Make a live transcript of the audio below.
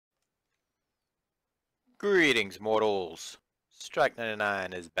Greetings, mortals. Strike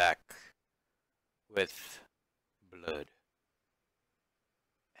 99 is back with blood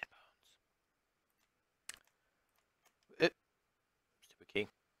and bones. Stupid key.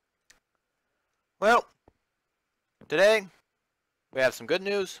 Well, today we have some good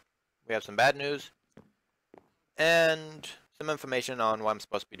news, we have some bad news, and some information on what I'm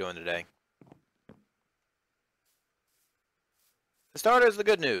supposed to be doing today. For starters, the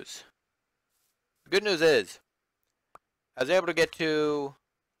good news. The good news is, I was able to get to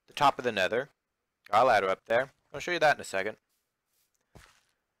the top of the nether. Got a ladder up there. I'll show you that in a second.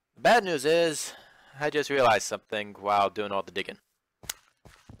 The bad news is, I just realized something while doing all the digging.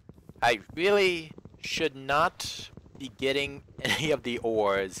 I really should not be getting any of the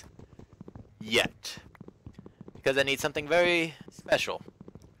ores yet, because I need something very special.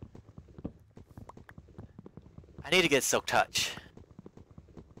 I need to get Silk Touch.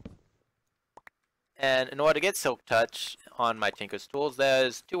 And in order to get Silk Touch on my Tinker's Tools,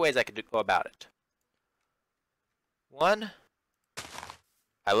 there's two ways I could go about it. One,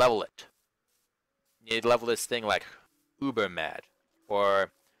 I level it. You need to level this thing like uber mad.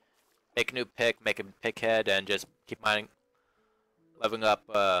 Or make a new pick, make a pick head, and just keep mining, leveling up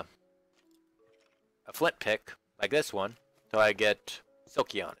a flint pick, like this one, till I get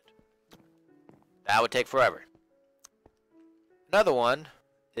Silky on it. That would take forever. Another one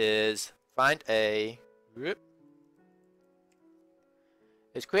is find a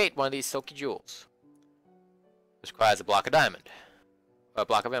create one of these silky jewels. This requires a block of diamond. A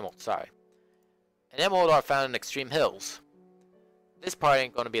block of emerald, sorry. An emerald are found in extreme hills. This part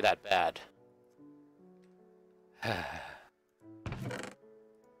ain't gonna be that bad.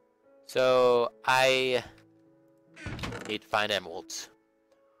 So I need to find emeralds.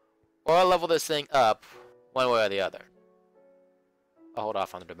 Or I'll level this thing up one way or the other. I'll hold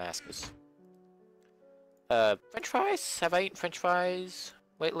off on the Damascus. French fries? Have I eaten French fries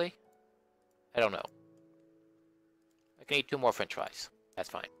lately? I don't know. I can eat 2 more French fries. That's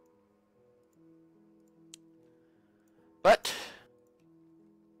fine. But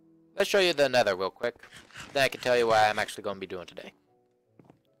let's show you the nether real quick. Then I can tell you what I'm actually going to be doing today.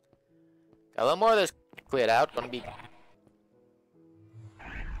 Got a little more of this cleared out. Going to be...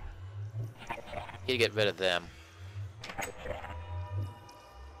 Need to get rid of them.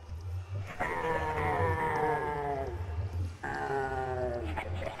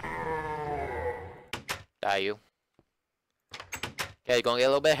 Die you. Okay, you're gonna get a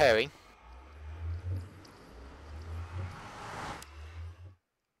little bit hairy.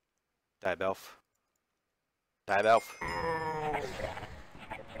 Die, Belf. Die, Belf.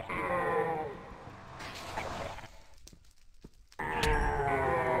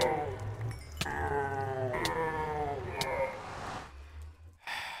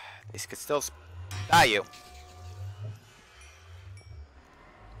 These could still die you.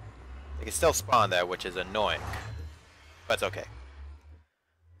 They can still spawn there, which is annoying. But it's okay.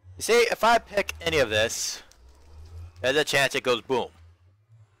 You see, if I pick any of this, there's a chance it goes boom.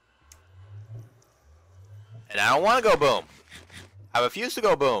 And I don't want to go boom. I refuse to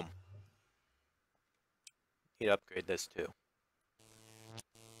go boom. Need to upgrade this too.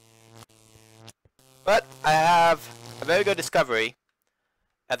 But I have a very good discovery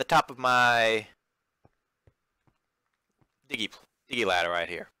at the top of my diggy ladder right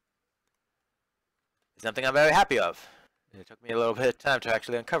here. It's something I'm very happy of. It took me a little bit of time to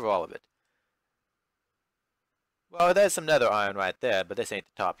actually uncover all of it. Well, there's some nether iron right there, but this ain't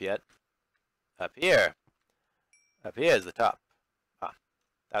the top yet. Up here. Up here is the top. Ah,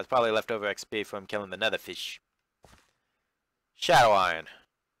 that was probably leftover XP from killing the nether fish. Shadow iron.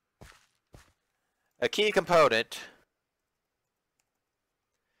 A key component.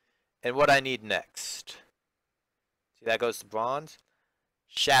 And what I need next. See, that goes to bronze.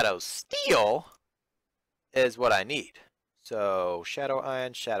 Shadow steel is what I need. So, shadow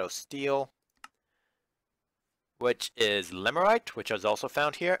iron, shadow steel, which is limerite, which is also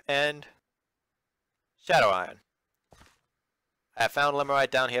found here, and shadow iron. I have found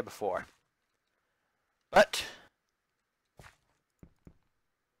limerite down here before. But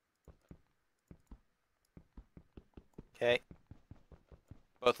okay.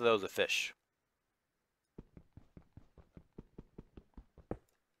 Both of those are fish.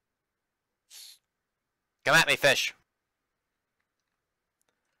 Come at me, fish.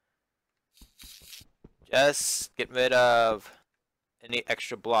 Just get rid of any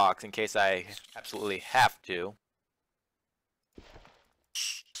extra blocks in case I absolutely have to.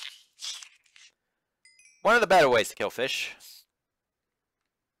 One of the better ways to kill fish.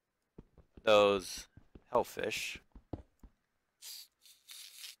 Those hellfish.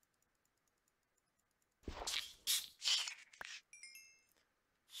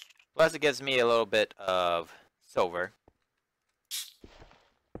 Plus it gives me a little bit of silver.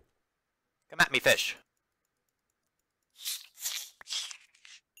 Come at me, fish.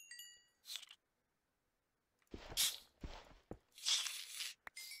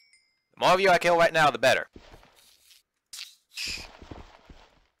 The more of you I kill right now, the better.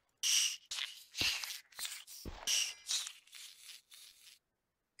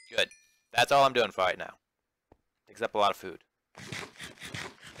 Good. That's all I'm doing for right now. Takes up a lot of food.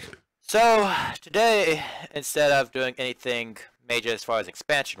 So, today, instead of doing anything major as far as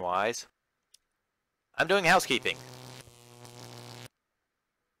expansion-wise, I'm doing housekeeping.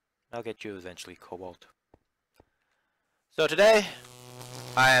 I'll get you eventually, Cobalt. So today,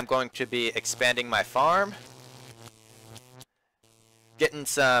 I am going to be expanding my farm. Getting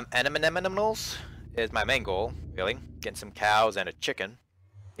some animals is my main goal, really. Getting some cows and a chicken.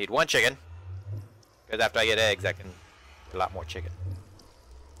 Need one chicken, because after I get eggs, I can get a lot more chicken.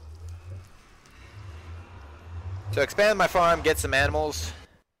 So expand my farm, get some animals,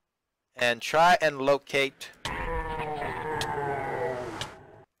 and try and locate a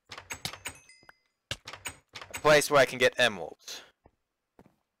place where I can get emeralds.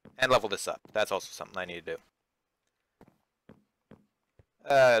 And level this up. That's also something I need to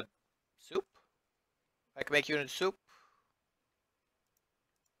do. Soup? I can make you into soup.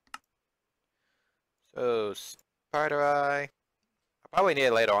 So, spider eye. I'll probably need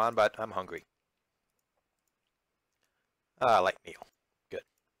it later on, but I'm hungry. Light meal. Good.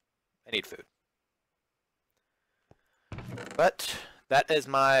 I need food. But, that is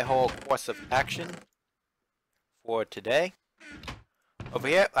my whole course of action for today. Over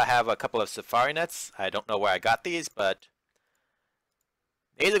here, I have a couple of safari nets. I don't know where I got these, but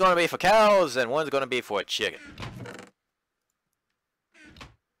these are going to be for cows, and one's going to be for a chicken.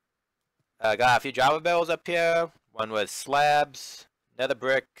 I got a few Java barrels up here. One with slabs, nether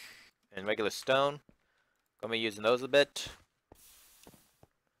brick, and regular stone. Going to be using those a bit.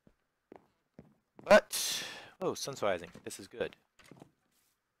 But, oh, sun's rising. This is good.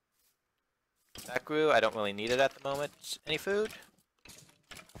 That grew. I don't really need it at the moment. Any food?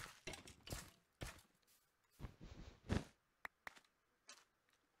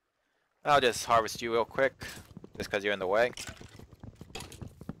 I'll just harvest you real quick, just because you're in the way.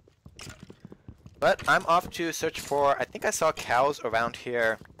 But I'm off to search for, I think I saw cows around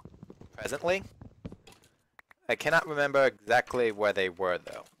here presently. I cannot remember exactly where they were,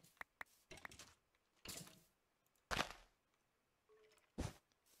 though.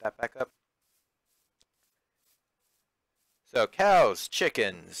 That back up. So, cows,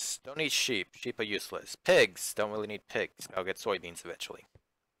 chickens, don't need sheep. Sheep are useless. Pigs, don't really need pigs. I'll get soybeans eventually.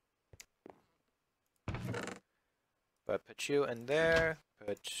 But put you in there,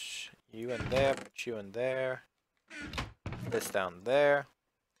 put you in there, put you in there. This down there.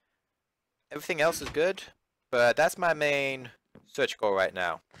 Everything else is good, but that's my main search goal right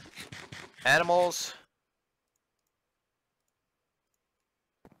now. Animals.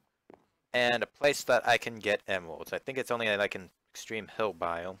 And a place that I can get emeralds. I think it's only like an extreme hill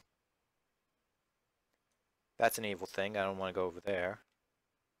biome. That's an evil thing. I don't want to go over there.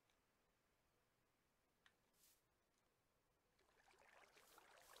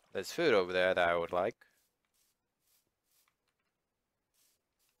 There's food over there that I would like.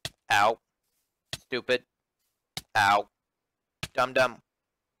 Ow. Stupid. Ow. Dum-dum.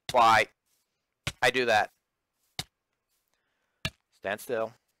 Why? I do that. Stand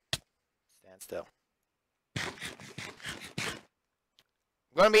still. Stand still. I'm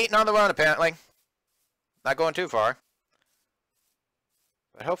going to be eating on the run, apparently. Not going too far.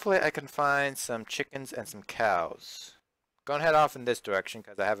 But hopefully I can find some chickens and some cows. Going to head off in this direction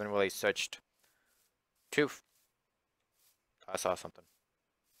because I haven't really searched too... I saw something.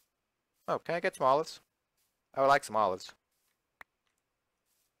 Oh, can I get some olives? I would like some olives.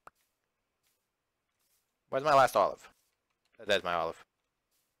 Where's my last olive? There's my olive.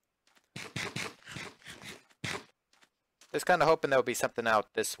 Just kind of hoping there will be something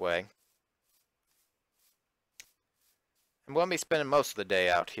out this way. I'm going to be spending most of the day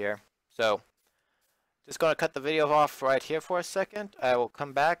out here. So, just going to cut the video off right here for a second. I will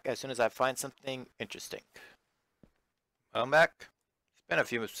come back as soon as I find something interesting. I'm back. It's been a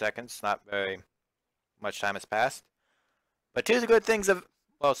few seconds. Not very much time has passed. But here's the good things of...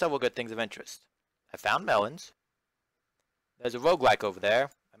 Well, several good things of interest. I found melons. There's a roguelike over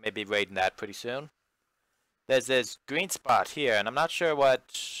there. I may be raiding that pretty soon. There's this green spot here, and I'm not sure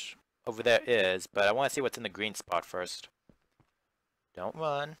what over there is, but I want to see what's in the green spot first. Don't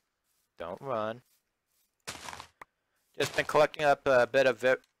run. Don't run. Just been collecting up a bit of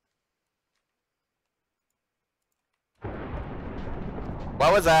it.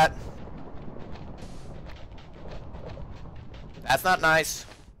 What was that? That's not nice.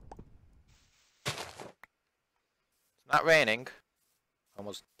 It's not raining.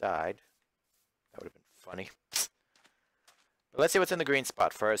 Almost died. That would have been funny. But let's see what's in the green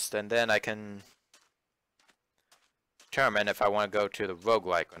spot first, and then I can determine if I want to go to the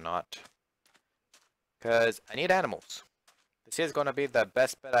roguelike or not. Because I need animals. This is going to be the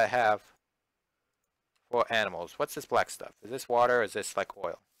best bet I have for animals. What's this black stuff? Is this water or is this like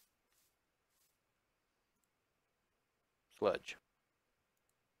oil? Sludge.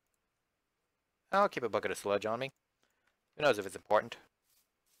 I'll keep a bucket of sludge on me. Who knows if it's important.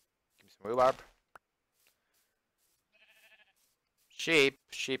 Give me some rhubarb. Sheep.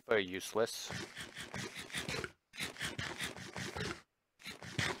 Sheep are useless.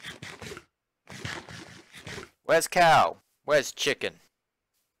 Where's cow? Where's chicken?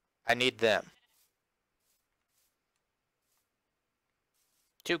 I need them.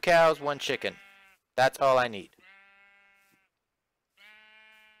 2 cows, 1 chicken. That's all I need.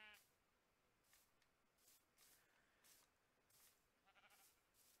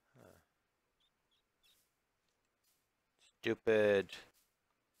 Stupid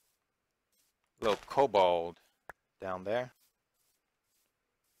little kobold down there.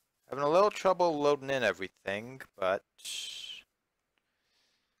 Having a little trouble loading in everything, but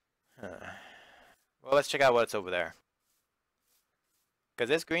well, let's check out what's over there. Because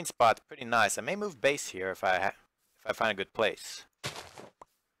this green spot's pretty nice. I may move base here if I find a good place.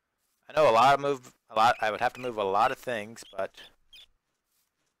 I know I would have to move a lot of things, but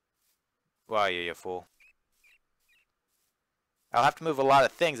why are you fool? I'll have to move a lot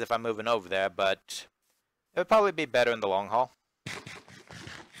of things if I'm moving over there, but it would probably be better in the long haul.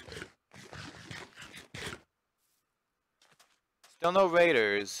 Still no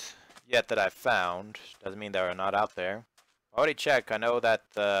raiders yet that I've found. Doesn't mean they are not out there. Already checked. I know that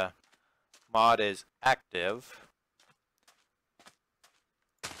the mod is active.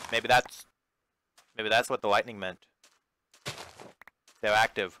 Maybe that's what the lightning meant. They're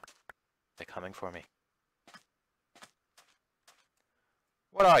active. They're coming for me.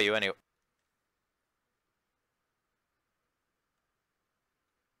 What are you anyway?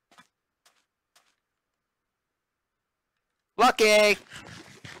 Lucky!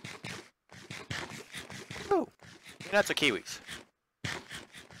 Ooh, peanuts or kiwis?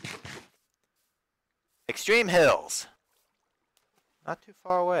 Extreme Hills. Not too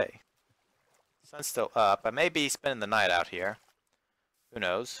far away. Sun's still up. I may be spending the night out here. Who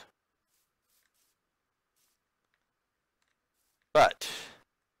knows? But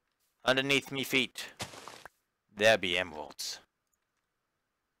underneath me feet, there be emeralds.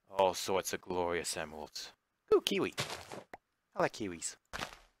 All sorts of glorious emeralds. Ooh, kiwi. I like kiwis.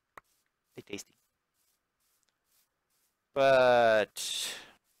 They're tasty. But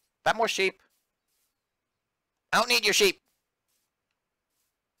got more sheep. I don't need your sheep.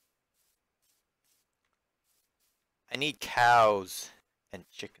 I need cows and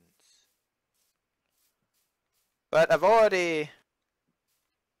chickens. But I've already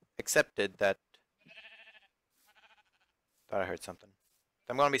accepted that. Thought I heard something.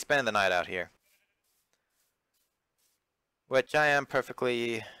 I'm going to be spending the night out here. Which I am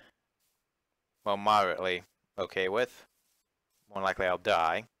perfectly, well, moderately okay with. More likely I'll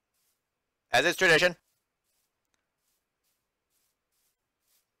die. As is tradition.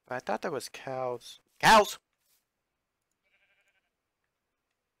 But I thought there was cows. Cows!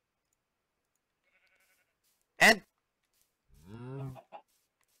 And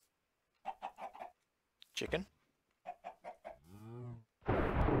chicken.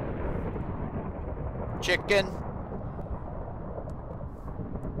 Chicken.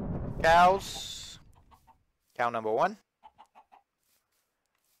 Cows. Cow number 1.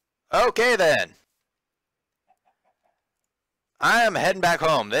 Okay then. I am heading back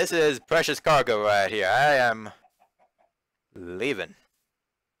home. This is precious cargo right here. I am leaving.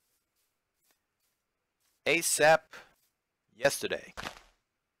 ASAP yesterday.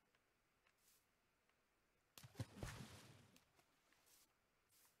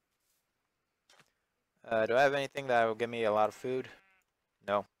 Do I have anything that will give me a lot of food?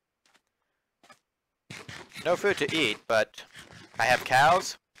 No. No food to eat, but I have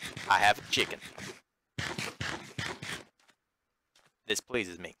cows. I have chicken. This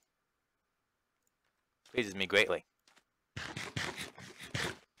pleases me. Pleases me greatly.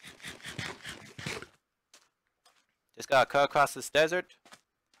 Just gotta cut across this desert.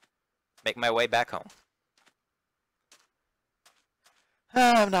 Make my way back home.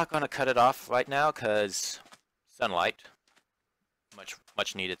 I'm not gonna cut it off right now because sunlight.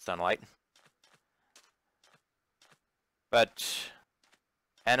 Much needed sunlight. But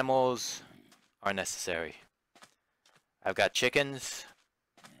animals are necessary. I've got chickens.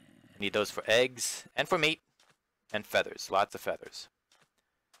 I need those for eggs and for meat and feathers. Lots of feathers.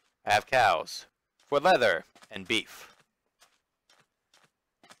 I have cows for leather and beef.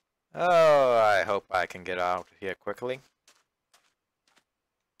 Oh, I hope I can get out of here quickly.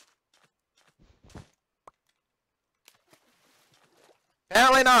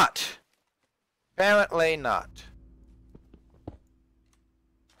 Apparently not. Apparently not.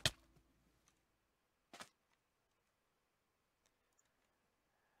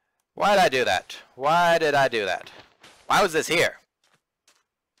 Why did I do that? Why did I do that? Why was this here?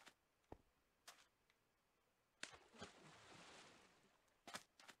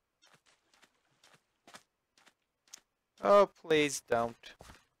 Oh, please don't.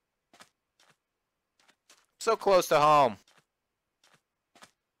 So close to home.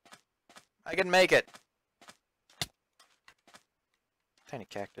 I can make it. Tiny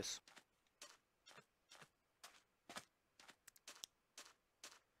cactus.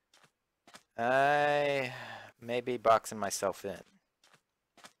 I may be boxing myself in.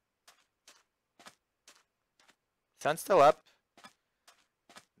 Sun's still up.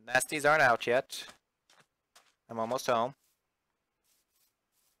 Nasties aren't out yet. I'm almost home.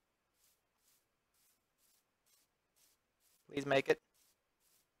 Please make it.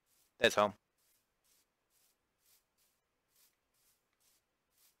 There's home.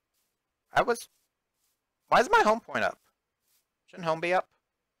 Why is my home point up? Shouldn't home be up?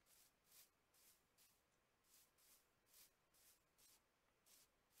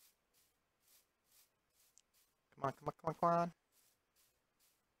 Come on, come on, come on, come on.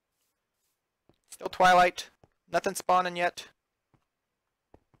 Still twilight. Nothing spawning yet.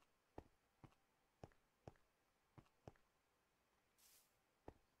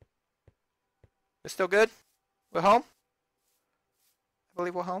 We're still good? We're home? I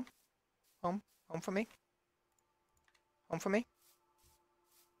believe we're home. Home? Home for me? Home for me?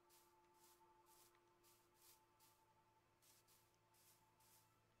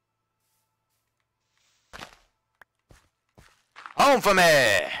 Home for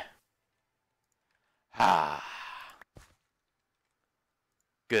me! Ah.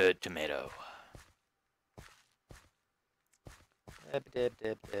 Good tomato.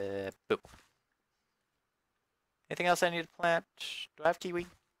 Boop. Anything else I need to plant? Do I have kiwi?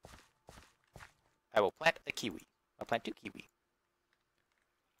 I will plant a kiwi. I'll plant 2 kiwi.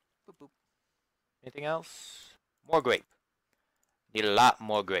 Boop, boop. Anything else? More grape. Need a lot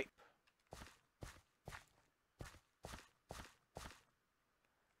more grape.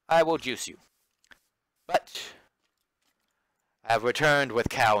 I will juice you. But I have returned with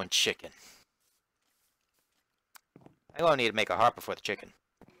cow and chicken. I'm gonna need to make a hopper for the chicken.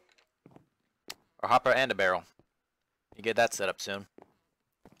 A hopper and a barrel. You get that set up soon.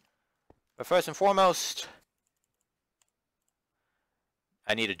 But first and foremost,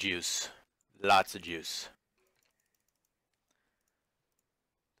 I need a juice. Lots of juice.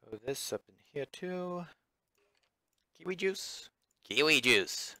 Throw this up in here too. Kiwi juice. Kiwi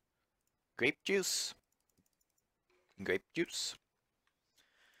juice. Grape juice. Grape juice.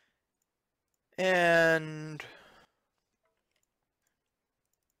 And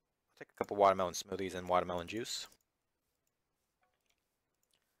I'll take a couple watermelon smoothies and watermelon juice.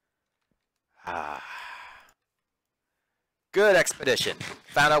 Ah. Good expedition.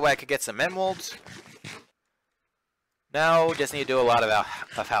 Found out where I could get some emeralds. Now just need to do a lot of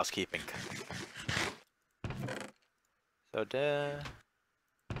housekeeping. So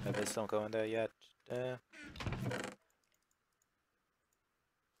this don't go in there yet. Okay,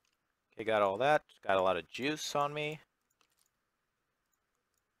 got all that. Got a lot of juice on me.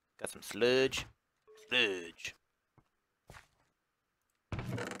 Got some sludge. Sludge.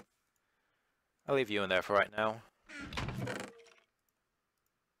 I'll leave you in there for right now.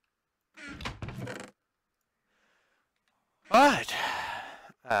 Alright.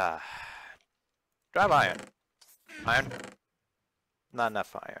 Do I have iron? Iron? Not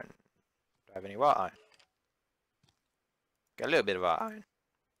enough iron. Do I have any raw iron? Got a little bit of raw iron.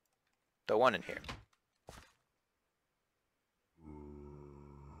 Throw one in here.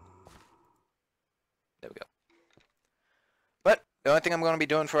 There we go. But the only thing I'm going to be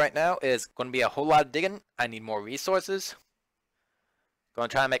doing for right now is going to be a whole lot of digging. I need more resources. Going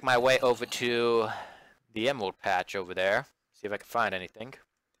to try and make my way over to the emerald patch over there. See if I can find anything.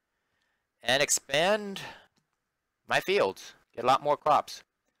 And expand my fields. Get a lot more crops.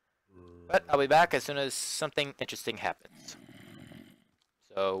 But I'll be back as soon as something interesting happens.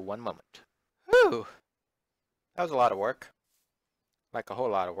 So, one moment. Whew! That was a lot of work. Like a whole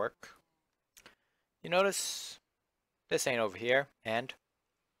lot of work. You notice this ain't over here, and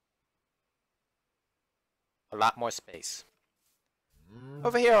a lot more space.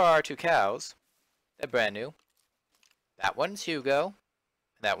 Over here are our 2 cows. They're brand new. That one's Hugo,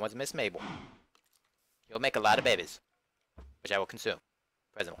 and that one's Miss Mabel. You'll make a lot of babies, which I will consume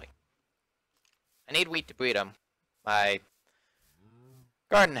presently. I need wheat to breed them. My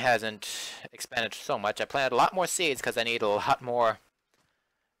garden hasn't expanded so much. I planted a lot more seeds because I need a lot more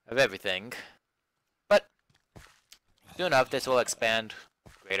of everything. But soon enough, this will expand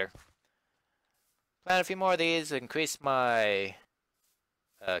greater. Plant a few more of these, increase my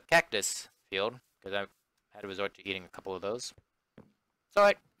cactus field, because I had to resort to eating a couple of those. It's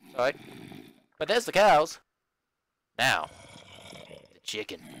alright, it's alright. But there's the cows. Now, the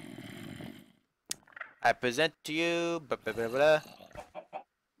chicken. I present to you,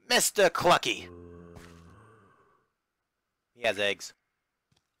 Mr. Clucky. He has eggs.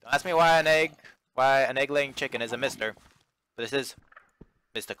 Don't ask me why an egg-laying chicken is a mister, but this is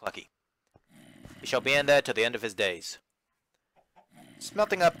Mr. Clucky. He shall be in there till the end of his days.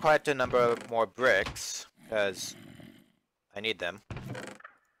 Smelting up quite a number of more bricks, because I need them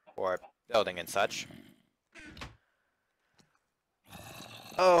for building and such.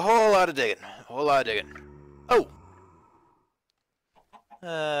 A whole lot of digging. A whole lot of digging. Oh!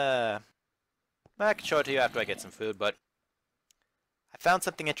 I can show it to you after I get some food, but I found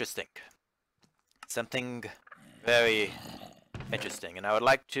something interesting. Something very interesting, and I would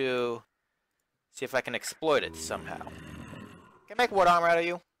like to see if I can exploit it somehow. Can I make wood armor out of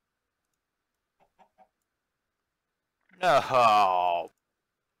you? No!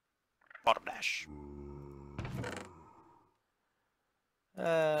 Bottom dash.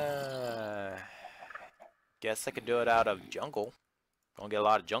 Guess I could do it out of jungle. Gonna get a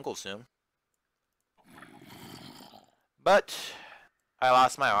lot of jungle soon. But I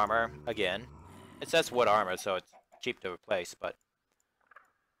lost my armor again. It says wood armor, so it's cheap to replace, but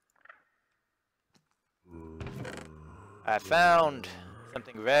I found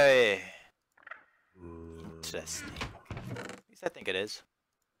something very interesting. At least I think it is.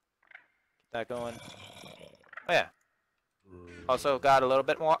 Keep that going. Oh yeah. Also got a little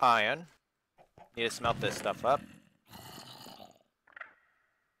bit more iron. Need to smelt this stuff up.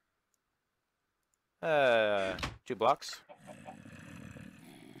 2 blocks.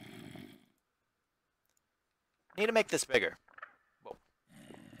 Need to make this bigger. Whoa.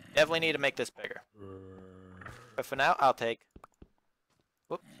 Definitely need to make this bigger. But for now, I'll take.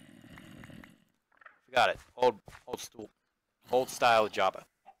 Whoop. Forgot it. Old style Java.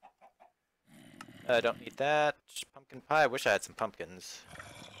 Don't need that. Pumpkin pie. I wish I had some pumpkins.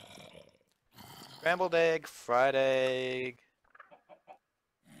 Scrambled egg, fried egg.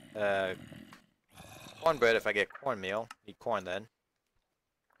 Cornbread if I get cornmeal. Need corn then.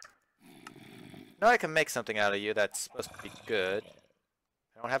 Now I can make something out of you that's supposed to be good.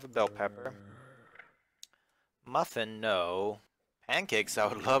 I don't have a bell pepper. Muffin, no. Pancakes, I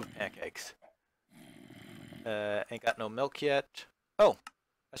would love pancakes. Ain't got no milk yet. Oh,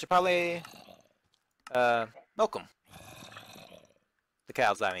 I should probably milk them. The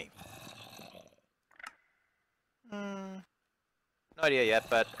cows, I mean. No idea yet,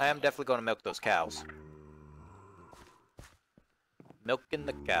 but I am definitely going to milk those cows. Milking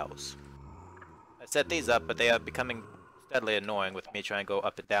the cows. I set these up, but they are becoming steadily annoying with me trying to go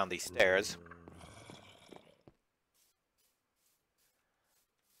up and down these stairs.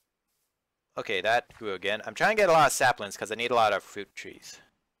 Okay, that grew again. I'm trying to get a lot of saplings because I need a lot of fruit trees.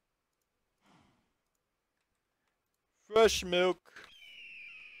 Fresh milk.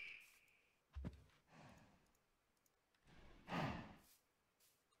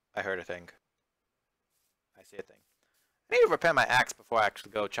 I heard a thing. I see a thing. I need to repair my axe before I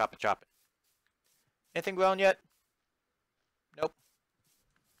actually go chop it. Anything grown yet? Nope.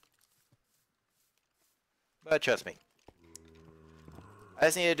 But trust me. I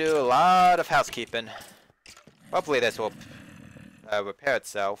just need to do a lot of housekeeping. Hopefully this will repair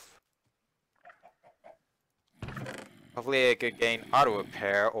itself. Hopefully it could gain auto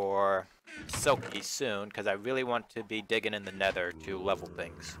repair or silky soon, because I really want to be digging in the nether to level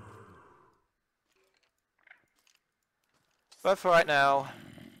things. But for right now,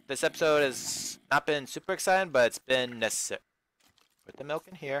 this episode has not been super exciting, but it's been necessary. Put the milk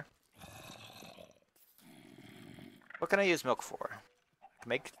in here. What can I use milk for?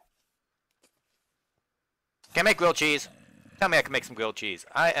 Can I make grilled cheese? Tell me I can make some grilled cheese.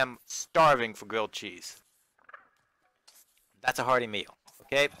 I am starving for grilled cheese. That's a hearty meal.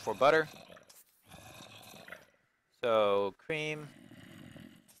 Okay, for butter. So, cream.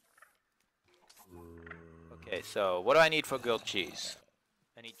 Okay, so what do I need for grilled cheese?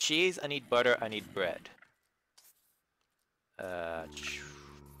 I need cheese, I need butter, I need bread.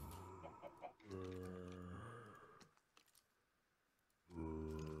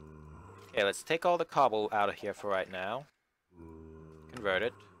 Okay, let's take all the cobble out of here for right now. Convert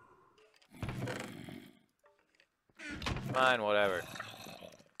it. Fine, whatever.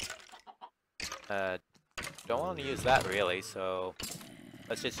 Don't want to use that really, so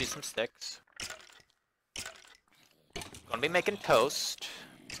let's just use some sticks. Gonna be making toast,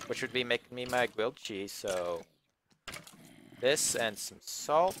 which would be making me my grilled cheese, so this and some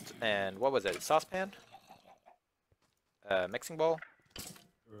salt and what was it? Saucepan? Mixing bowl?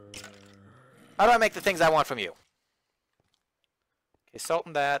 How do I make the things I want from you? Okay, salt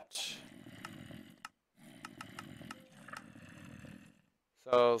and that.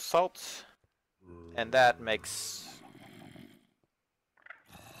 So salt and that makes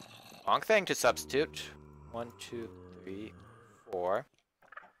long thing to substitute. 1, 2, 3, 4.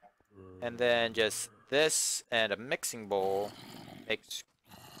 And then just this and a mixing bowl makes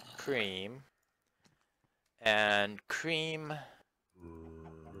cream. And cream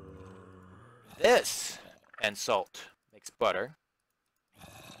this and salt makes butter.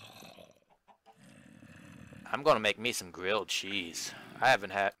 I'm gonna make me some grilled cheese. I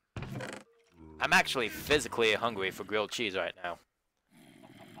haven't had... I'm actually physically hungry for grilled cheese right now.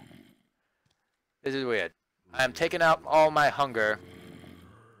 This is weird. I'm taking out all my hunger,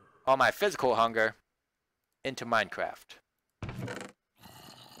 all my physical hunger, into Minecraft.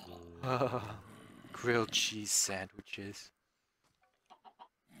 Grilled cheese sandwiches.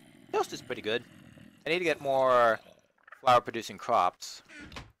 Toast is pretty good. I need to get more flour producing crops.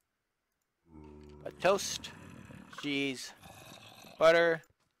 But toast, cheese, butter,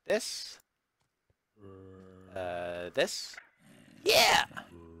 this, this. Yeah!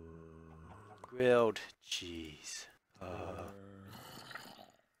 Grilled cheese.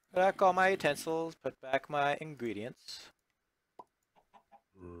 Put back all my utensils, put back my ingredients.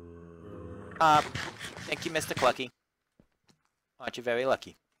 Thank you, Mr. Clucky. Aren't you very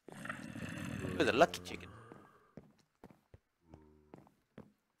lucky? It was a lucky chicken.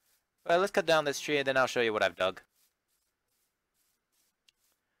 Well, let's cut down this tree and then I'll show you what I've dug.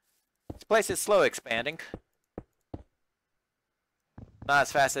 This place is slow expanding. Not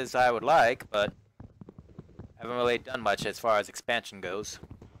as fast as I would like, but I haven't really done much as far as expansion goes.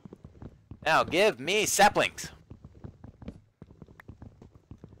 Now, give me saplings!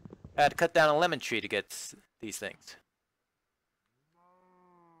 I had to cut down a lemon tree to get these things.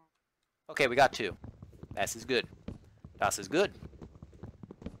 Okay, we got 2. That is good. Das is good.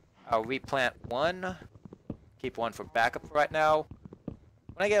 I'll replant 1. Keep 1 for backup for right now.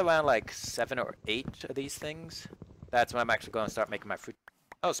 When I get around like 7 or 8 of these things, that's when I'm actually going to start making my fruit.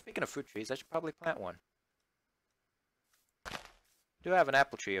 Oh, speaking of fruit trees, I should probably plant 1. Do have an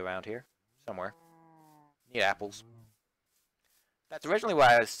apple tree around here somewhere. Need apples. That's originally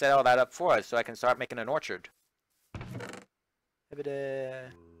why I set all that up for us, so I can start making an orchard.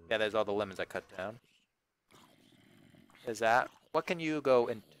 Yeah, there's all the lemons I cut down. There's that. What can you go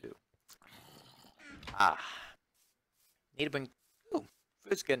into? Ah. Need to bring... Ooh,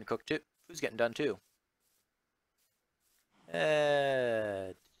 food's getting cooked too. Food's getting done too.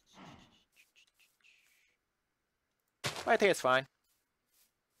 I think it's fine.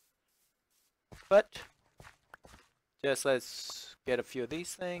 But just let's get a few of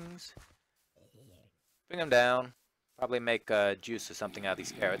these things. Bring them down. Probably make juice or something out of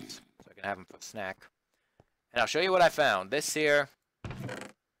these carrots so I can have them for a snack. And I'll show you what I found. This here.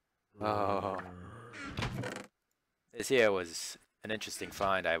 Oh. This here was an interesting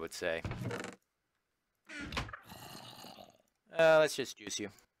find, I would say. Let's just juice you.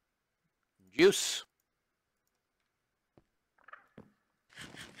 Juice!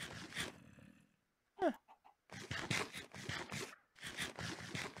 Huh.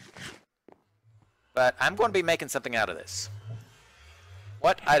 But I'm going to be making something out of this.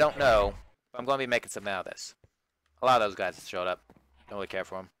 What? I don't know. But I'm going to be making something out of this. A lot of those guys showed up. Don't really care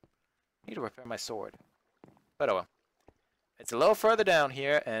for them. Need to repair my sword. But oh well. It's a little further down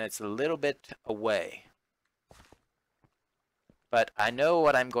here, and it's a little bit away. But I know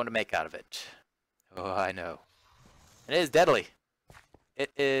what I'm going to make out of it. Oh, I know. It is deadly.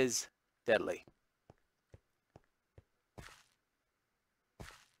 It is deadly.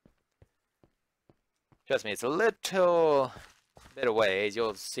 Trust me, it's a little bit away, as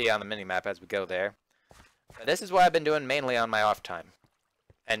you'll see on the minimap as we go there. But this is what I've been doing mainly on my off time.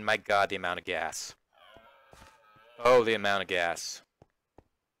 And my god, the amount of gas. Oh, the amount of gas.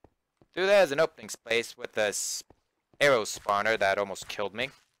 Through there's an opening space with this arrow spawner that almost killed me.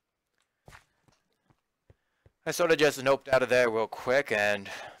 I sort of just noped out of there real quick and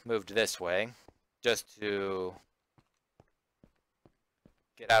moved this way. Just to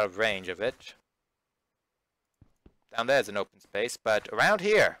get out of range of it. Down there's an open space, but around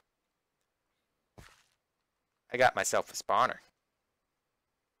here, I got myself a spawner.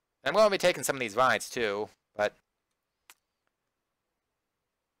 I'm going to be taking some of these vines too, but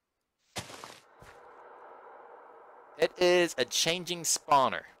it is a changing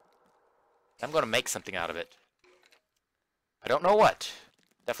spawner. I'm going to make something out of it. I don't know what.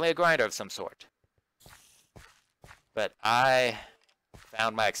 Definitely a grinder of some sort. But I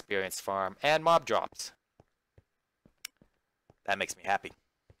found my experience farm and mob drops. That makes me happy.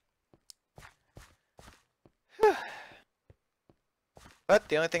 But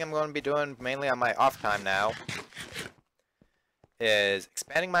the only thing I'm going to be doing mainly on my off time now is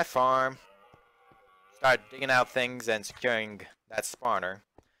expanding my farm, start digging out things and securing that spawner,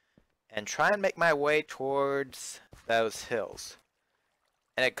 and try and make my way towards those hills.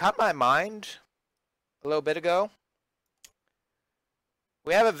 And it caught my mind a little bit ago.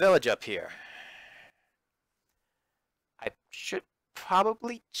 We have a village up here. I should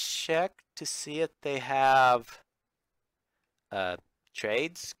probably check to see if they have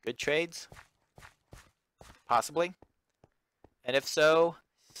trades, good trades, possibly. And if so,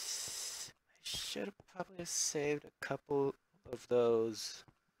 I should have probably saved a couple of those.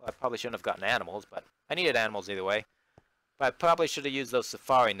 Well, I probably shouldn't have gotten animals, but I needed animals either way. But I probably should have used those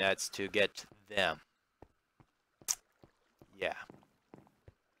safari nets to get them. Yeah.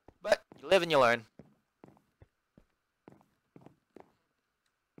 But you live and you learn.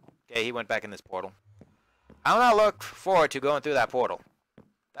 Okay, he went back in this portal. I do not look forward to going through that portal.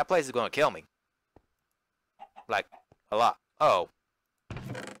 That place is going to kill me. Like, a lot. Oh.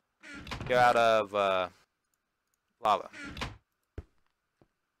 You're out of, lava.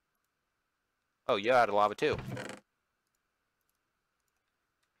 Oh, you're out of lava too.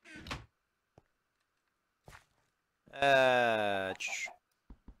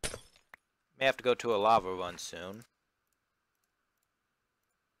 May have to go to a lava run soon.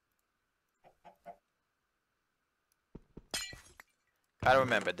 Gotta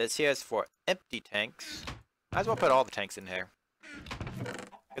remember, this here is for empty tanks. Might as well put all the tanks in here.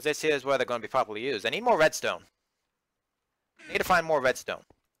 Because this here is where they're going to be properly used. I need more redstone. I need to find more redstone.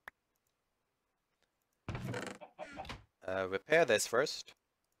 Repair this first.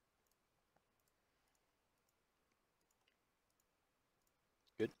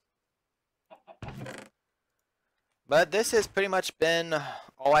 Good. But this has pretty much been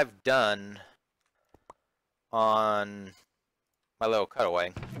all I've done on my little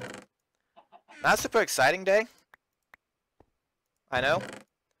cutaway. Not a super exciting day, I know,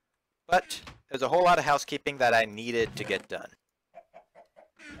 but there's a whole lot of housekeeping that I needed to get done.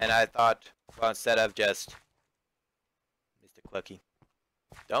 And I thought, well, instead of just Mr. Clucky,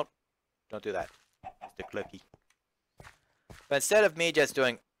 don't do that, Mr. Clucky. But instead of me just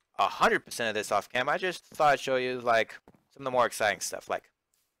doing 100% of this off cam, I just thought I'd show you like some of the more exciting stuff, like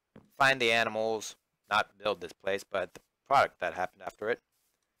find the animals, not build this place, but the product that happened after it,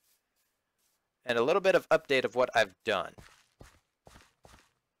 and a little bit of update of what I've done.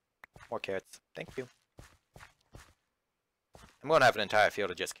 More carrots, thank you. I'm going to have an entire field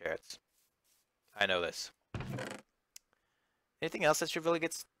of just carrots. I know this. Anything else that should really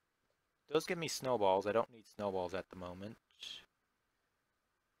get... Those give me snowballs. I don't need snowballs at the moment.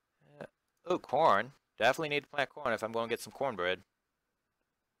 Oh, corn. Definitely need to plant corn if I'm going to get some cornbread.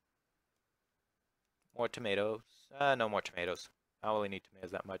 More tomatoes. No more tomatoes. I don't really need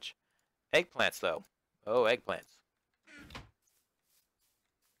tomatoes that much. Eggplants, though. Oh, eggplants.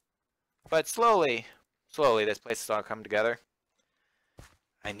 But slowly, this place is all coming together.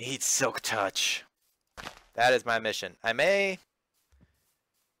 I need Silk Touch. That is my mission. I may...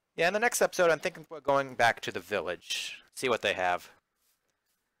 Yeah, in the next episode, I'm thinking we're going back to the village. See what they have.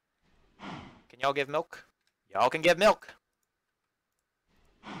 Can y'all give milk? Y'all can give milk.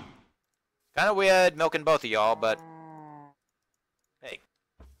 Kind of weird milking both of y'all, but... Hey,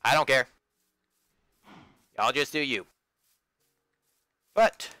 I don't care. Y'all just do you.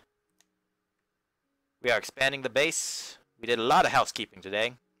 But... we are expanding the base. We did a lot of housekeeping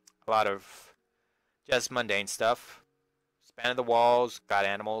today. A lot of just mundane stuff. Expanded the walls, got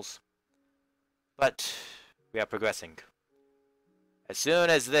animals. But we are progressing. As soon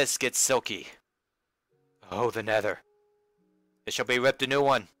as this gets silky. Oh, the nether. It shall be ripped a new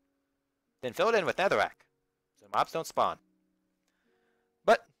one. Then fill it in with netherrack. So mobs don't spawn.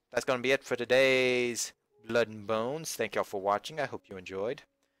 But that's going to be it for today's Blood and Bones. Thank y'all for watching. I hope you enjoyed.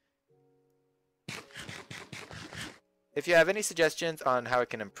 If you have any suggestions on how it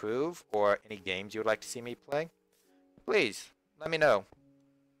can improve, or any games you would like to see me play, please let me know.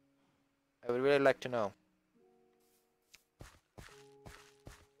 I would really like to know.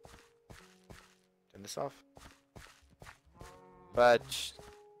 Turn this off. But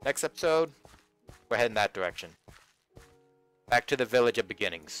next episode, We're heading that direction. Back to the village of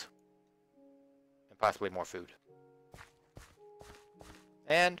beginnings. And possibly more food.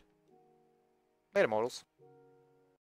 And later, mortals.